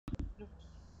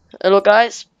Hello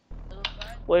guys,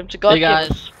 welcome to God Hey guys,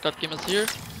 Gamers. God Gamers here.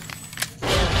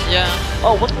 Yeah,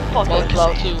 Oh, what the fuck is loud?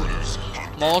 welcome to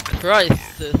more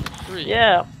Crysis 3.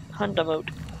 Yeah, hunter mode.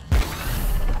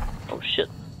 Oh shit.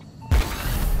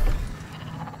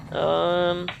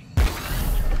 Oh,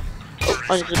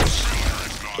 I need to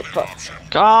get fucked.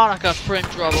 God, I got frame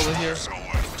drop over here.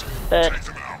 Bad.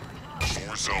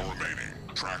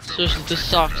 Seriously, this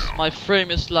sucks. My frame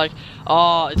is like,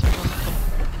 it's because of...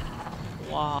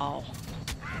 Wow.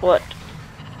 What?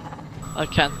 I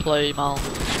can't play now.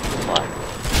 Why?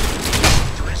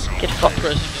 Get I'm fucked.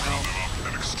 pressing,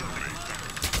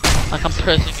 Like I'm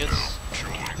pressing, it's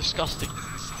disgusting.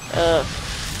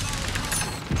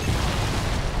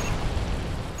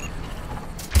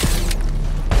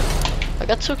 I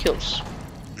got 2 kills.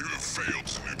 You have failed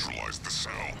to neutralize the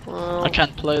cell. Well, I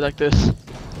can't play like this.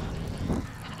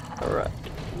 alright.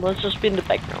 Let's just be in the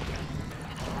background.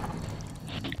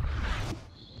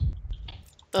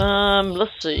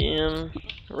 Let's see.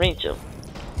 Ranger.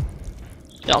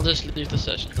 Yeah, I'll just leave the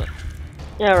session then.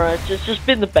 Yeah, right. Just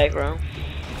be in the background.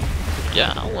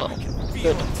 Yeah, well.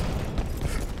 Good.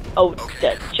 Oh,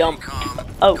 that jump.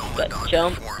 Oh, that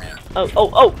jump.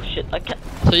 Oh, shit, I can't.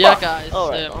 So yeah, Fuck. guys,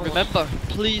 Alright, remember,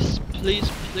 please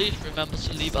remember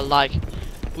to leave a like.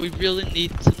 We really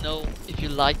need to know if you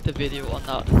like the video or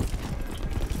not.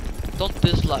 Don't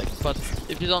dislike, but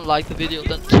if you don't like the video,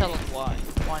 then tell us why.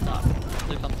 Why not? In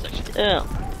the comment section. Yeah.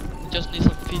 We just need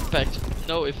some feedback to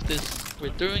know if this we're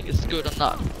doing is good or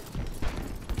not.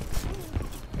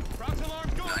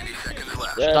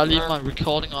 Should I leave my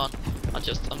recording on? I'm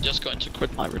just going to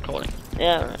quit my recording.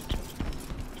 Yeah, right.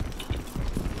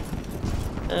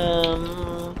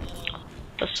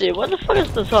 Let's see, what the fuck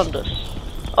is this on this?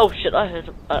 Oh shit, I hit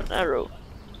an arrow.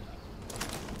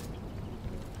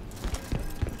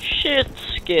 This shit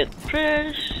gets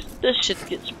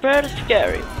pretty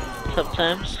scary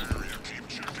sometimes.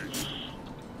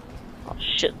 Oh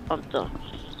shit, I'm done.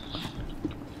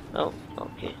 Oh,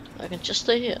 okay. I can just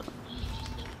stay here.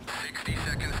 60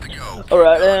 seconds to go.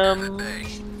 Alright,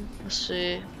 let's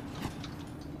see.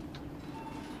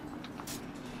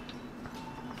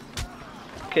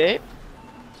 Okay.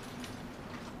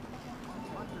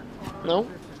 No.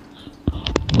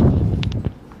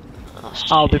 Oh,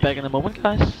 I'll be back in a moment,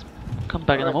 guys. Come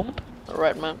back in a moment.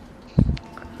 Alright, man.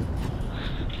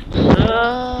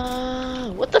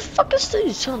 What the fuck is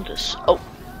these on this? Oh,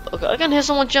 okay, I can hear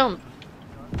someone jump.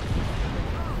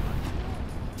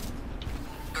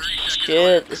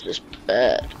 Shit, this is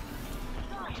bad.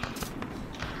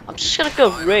 I'm just gonna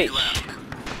go rage.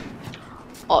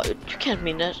 Oh, you can't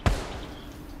mean that.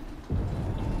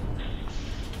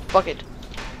 Fuck it.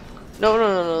 No,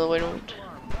 wait a minute.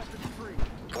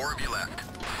 4 of you left.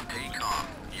 Stay calm.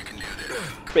 You can do this.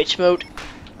 Rage mode.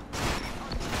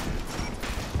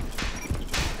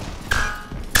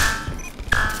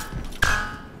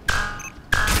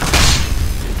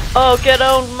 Oh, get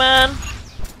on, man.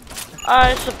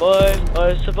 I survived.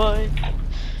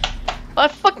 I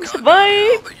fucking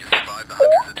survived. But you survived the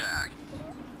hunter's attack.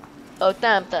 Oh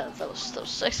damn, that was so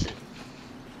sexy.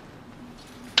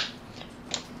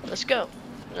 Let's go.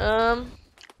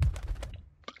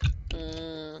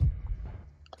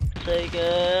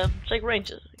 Take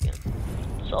ranges again.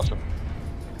 It's awesome.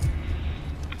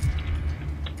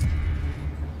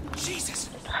 Jesus!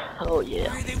 Oh yeah.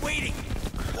 Why are they waiting?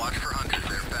 Watch for hunters,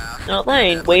 they're fast. No,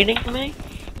 they ain't waiting for me.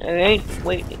 They ain't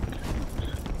waiting.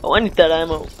 Oh, I need that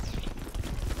ammo.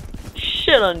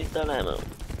 Shit, I need that ammo.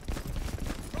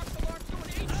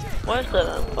 Where's that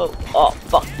ammo? Oh,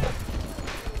 fuck.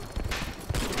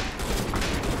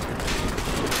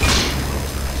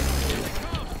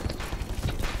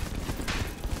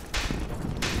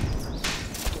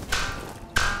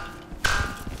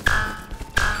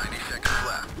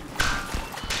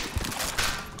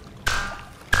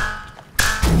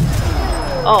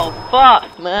 Oh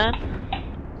fuck, man.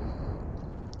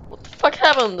 What the fuck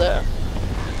happened there?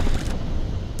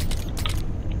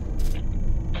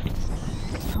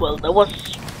 Well, that was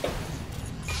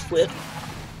weird.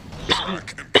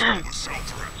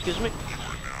 Excuse me.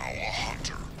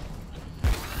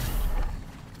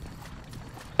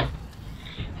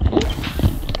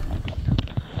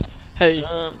 Hey,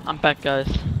 I'm back, guys.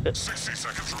 60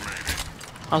 seconds remaining.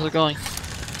 How's it going?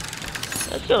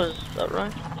 Let's go, is that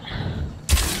right?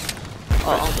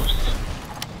 Oh, almost.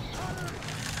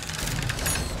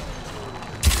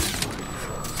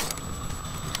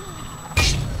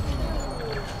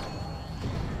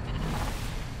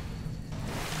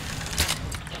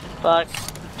 Fuck.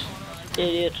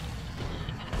 Idiot.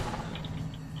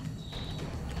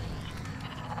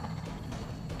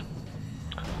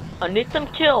 I need them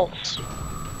kills.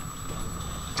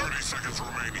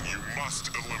 remaining. You must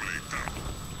eliminate them.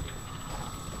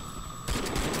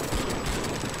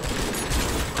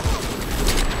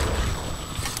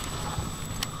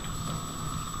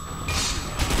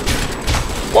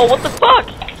 Whoa, what the fuck?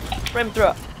 Frame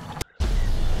drop.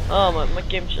 Oh, my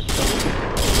game just stopped.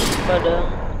 But,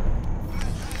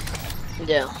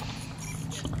 yeah.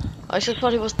 I just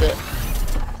thought he was dead.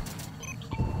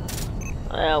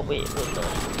 Yeah, wait, what the?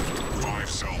 5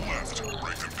 cell left.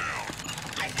 Break them down.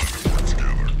 Don't let them work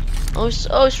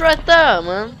together. Oh, it's right there,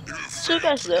 man. You have Two failed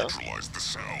guys to there. neutralize the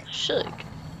cell. Shake.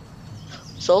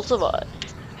 Soul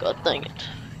survived. God dang it.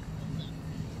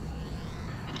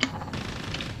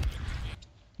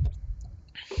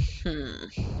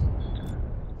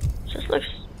 Just like,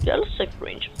 yeah, let's take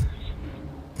range.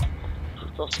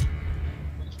 That's awesome.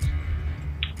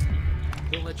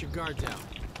 Don't let your guard down.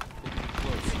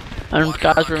 Close. And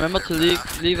guys, remember to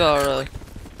leave our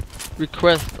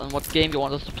request on what game you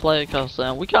want us to play, because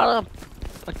we got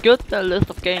a good list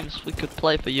of games we could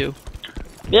play for you.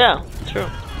 Yeah, true.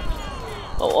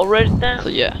 Oh, already down? So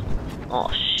yeah.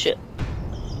 Oh, shit.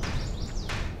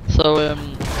 So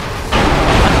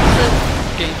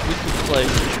games we could play.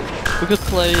 We could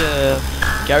play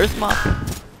Garry's Mod,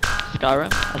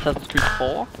 Skyrim, Assassin's Creed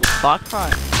 4, Far Cry,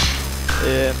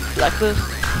 Blacklist,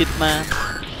 Hitman,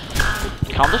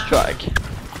 Counter-Strike.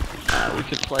 We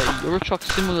could play Euro Truck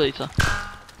Simulator.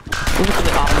 We could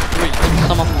play Arma 3. That's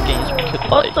some of the games we could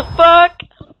play. What the fuck?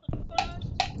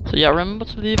 So yeah, remember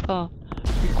to leave a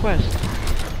request.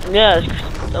 Yeah,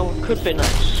 that could be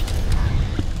nice.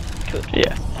 Could.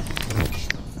 Yeah.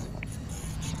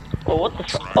 Oh, what the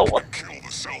fuck? Oh, what? Kill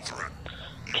the cell threat.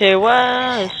 Okay,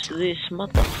 where is this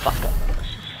motherfucker?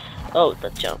 Oh,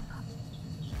 that jump.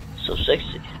 So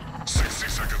sexy. 60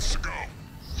 seconds to go.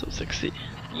 So sexy.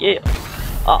 Yeah.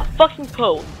 Ah, fucking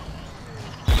pole.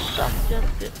 Suck that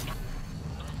dick.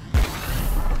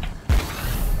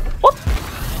 What?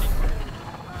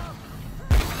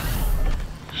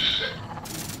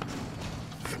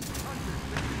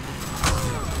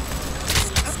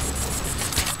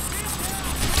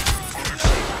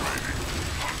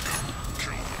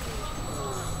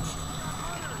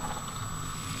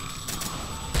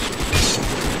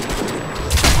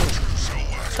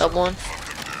 Got one.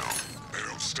 They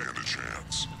don't stand a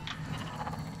chance.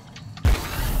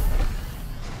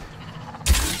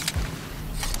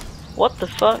 What the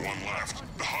fuck? One left.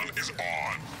 The hunt is on.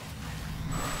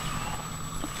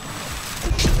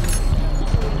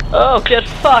 Oh, get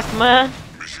fucked, man.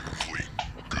 Mission complete.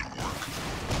 Good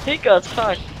work. He got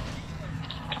fucked.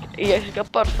 He actually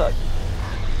got butt fucked.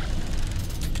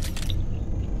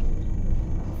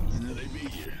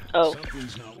 Oh,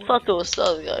 thought there was the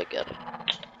other guy. Got it.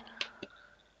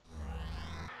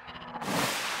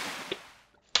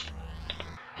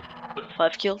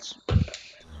 Five kills.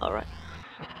 All right.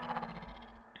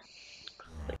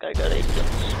 That guy got 8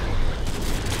 kills.